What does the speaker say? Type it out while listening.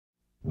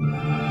In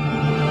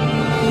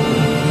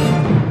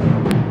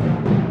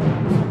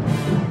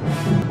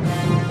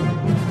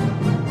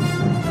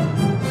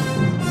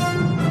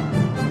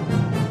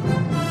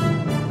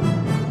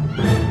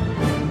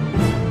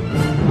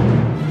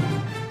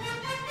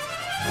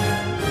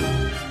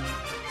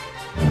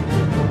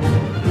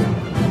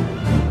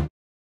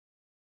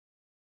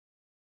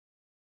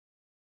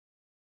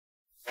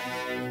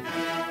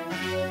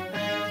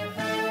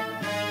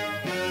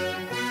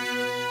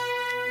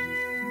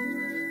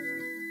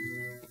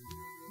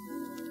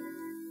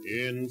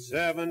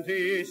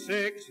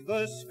 76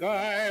 the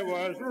sky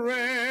was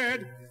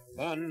red,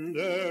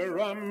 thunder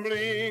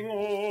rumbling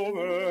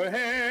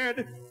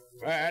overhead.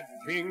 Fat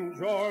King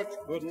George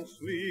couldn't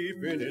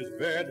sleep in his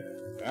bed,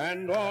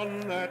 and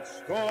on that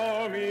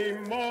stormy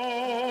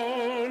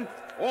morn,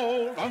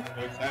 old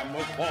Uncle Sam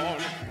was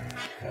born.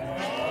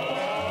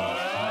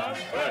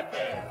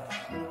 Birthday!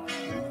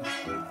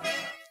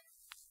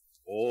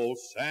 Old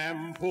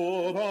Sam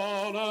put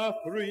on a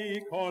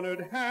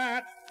three-cornered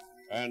hat,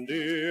 and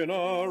in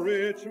a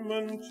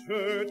Richmond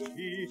church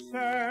he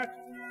sat,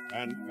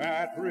 and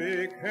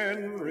Patrick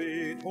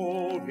Henry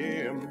told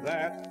him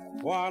that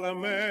while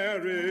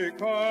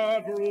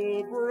America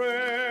drew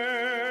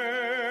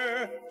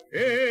breath,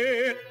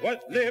 it was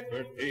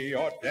liberty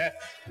or death.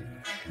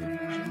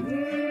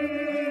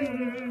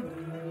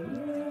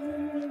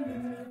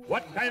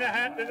 What kind of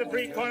hat is a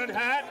three-cornered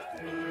hat?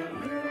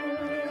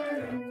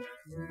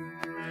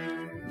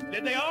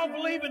 Did they all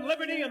believe in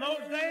liberty in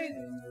those days?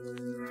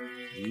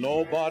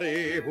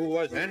 Nobody who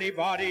was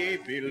anybody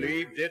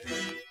believed it.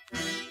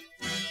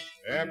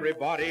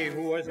 Everybody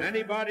who was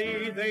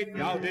anybody, they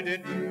doubted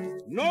it.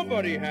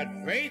 Nobody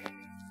had faith.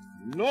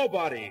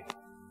 Nobody.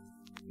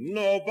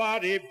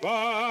 Nobody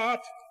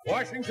but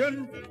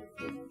Washington,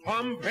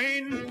 Tom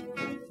Paine,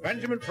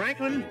 Benjamin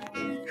Franklin,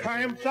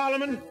 Chaim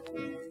Solomon,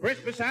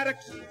 Crispus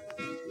Attucks,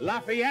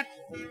 Lafayette.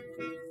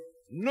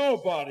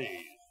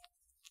 Nobody.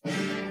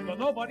 The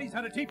nobodies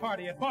had a tea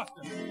party at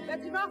Boston.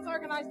 Betsy Ross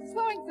organized a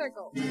sewing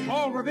circle.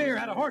 Paul Revere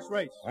had a horse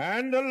race.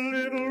 And a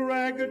little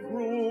ragged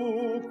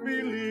group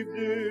believed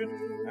it,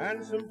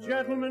 and some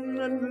gentlemen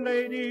and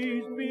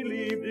ladies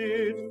believed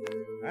it,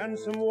 and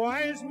some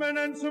wise men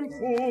and some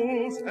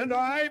fools, and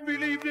I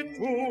believed it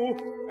too,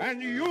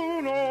 and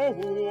you know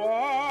who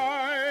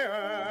I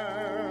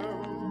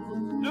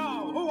am.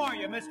 No, who are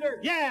you, mister?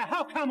 Yeah,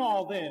 how come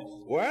all this?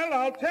 Well,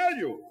 I'll tell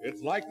you.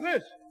 It's like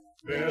this.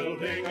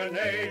 Building a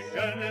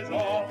nation is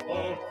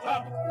awful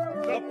tough.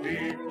 The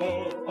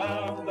people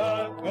found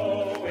the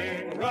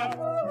going rough,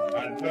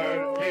 and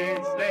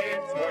 13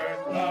 states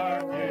weren't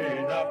large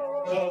enough,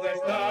 so they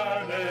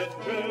started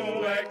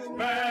to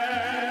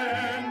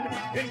expand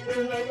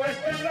into the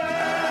western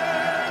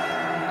land.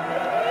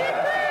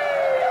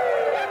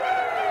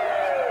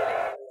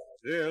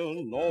 Still,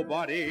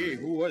 nobody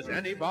who was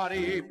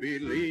anybody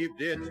believed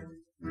it.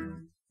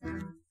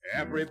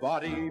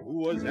 Everybody who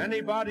was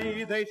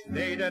anybody, they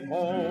stayed at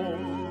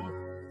home.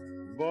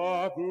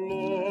 But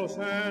Lewis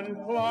and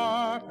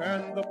Clark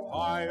and the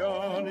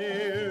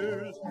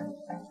pioneers,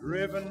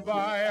 driven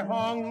by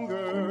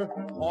hunger,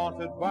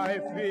 haunted by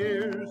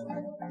fears,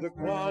 the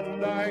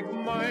Klondike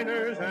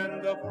miners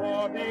and the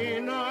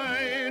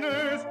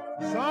 49ers,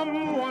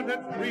 some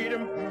wanted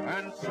freedom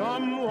and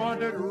some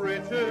wanted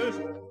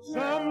riches,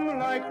 some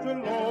liked to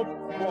loaf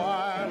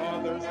while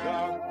others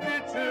dug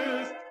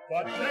ditches.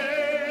 But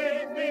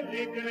they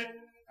believed in it,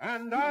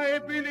 and I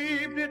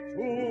believed it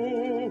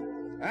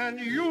too, and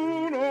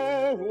you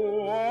know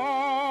who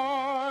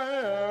I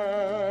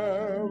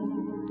am.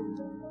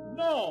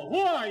 No, who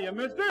are you,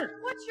 mister?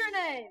 What's your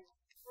name?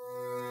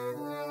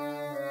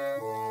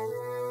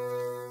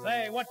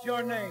 Say, what's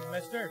your name,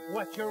 mister?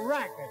 What's your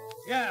racket?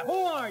 Yeah,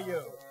 who are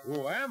you?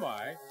 Who am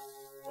I?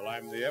 Well,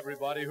 I'm the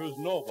everybody who's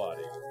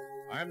nobody.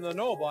 I'm the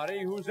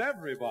nobody who's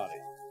everybody.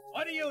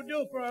 What do you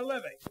do for a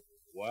living?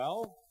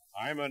 Well,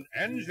 I'm an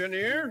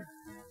engineer,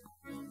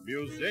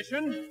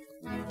 musician,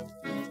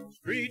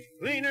 street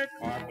cleaner,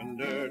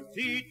 carpenter,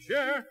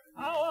 teacher.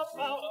 How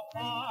about a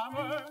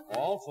farmer?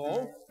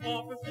 Also,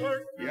 Office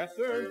work? yes,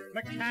 sir.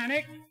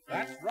 Mechanic?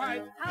 That's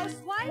right.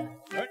 Housewife?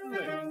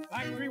 Certainly.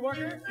 Factory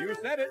worker? You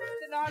said it.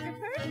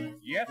 Stenographer?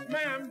 Yes,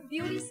 ma'am.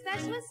 Beauty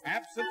specialist?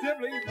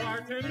 Absolutely.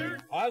 Bartender?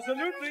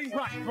 Absolutely.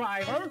 Truck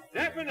driver?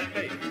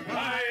 Definitely.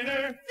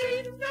 Miner,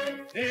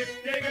 dip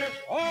digger,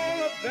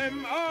 all of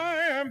them I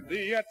am.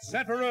 The et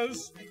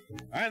ceteras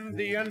and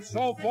the and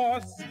so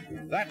forths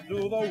that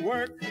do the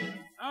work.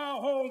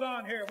 Now, hold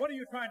on here. What are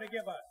you trying to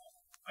give us?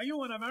 Are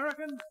you an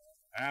American?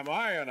 Am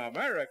I an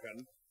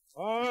American?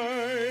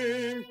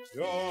 I'm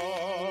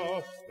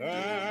just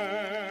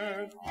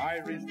an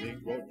Irish,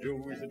 Negro,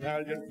 Jewish,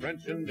 Italian,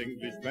 French, and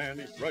English,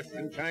 Spanish,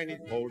 Russian,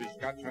 Chinese, Polish,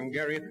 Scotch,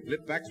 Hungarian,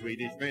 Litvak,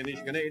 Swedish,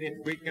 Finnish,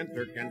 Canadian, Greek, and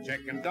Turk, and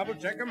Czech, and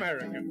double-check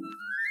American.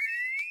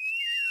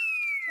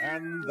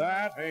 And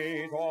that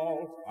ain't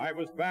all. I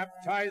was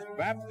baptized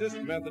Baptist,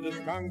 Methodist,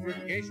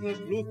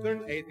 Congregationalist,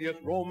 Lutheran, Atheist,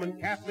 Roman,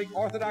 Catholic,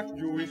 Orthodox,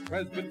 Jewish,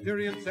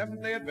 Presbyterian,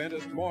 Seventh-day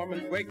Adventist,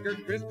 Mormon, Quaker,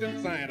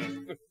 Christian,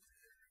 Zionist,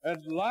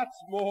 and lots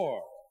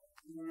more.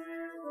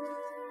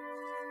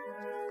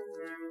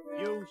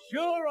 You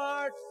sure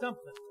are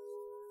something.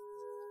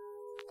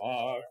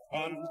 Our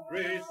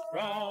country's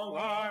strong,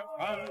 our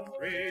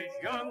country's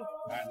young,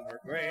 and her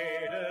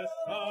greatest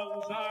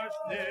songs are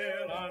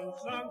still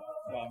unsung.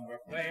 From her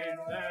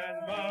plains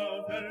and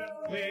mountains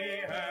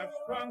we have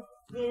sprung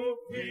to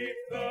keep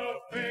the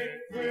faith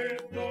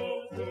with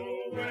those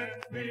who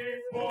went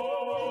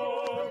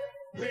before.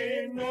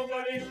 We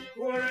nobody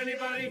who are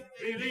anybody,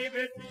 believe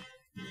it.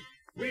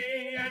 We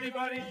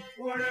anybody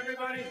who are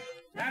everybody,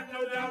 have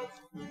no doubt.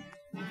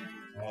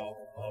 Out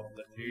of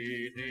the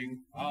cheating,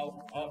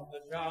 out of the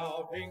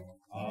shouting,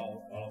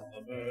 out of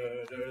the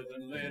murders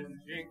and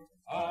lynching,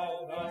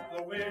 out of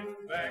the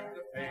windbag,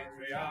 the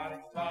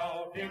patriotic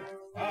spouting,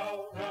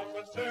 out of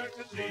the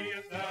circusy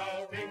and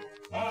doubting,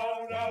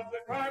 out of the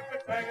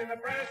carpetbag and the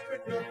brass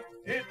spittoon,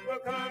 it will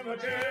come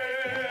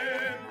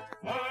again.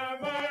 Our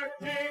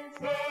marching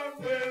song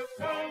will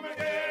come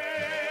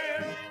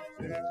again.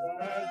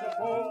 Simple as a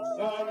folk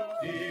song,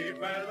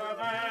 deep as a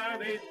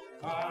valley,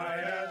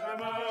 high as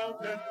a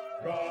mountain,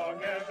 strong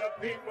as the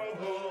people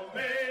who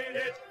made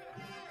it.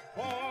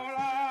 For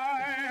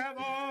I have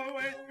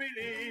always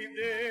believed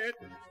it,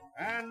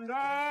 and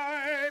I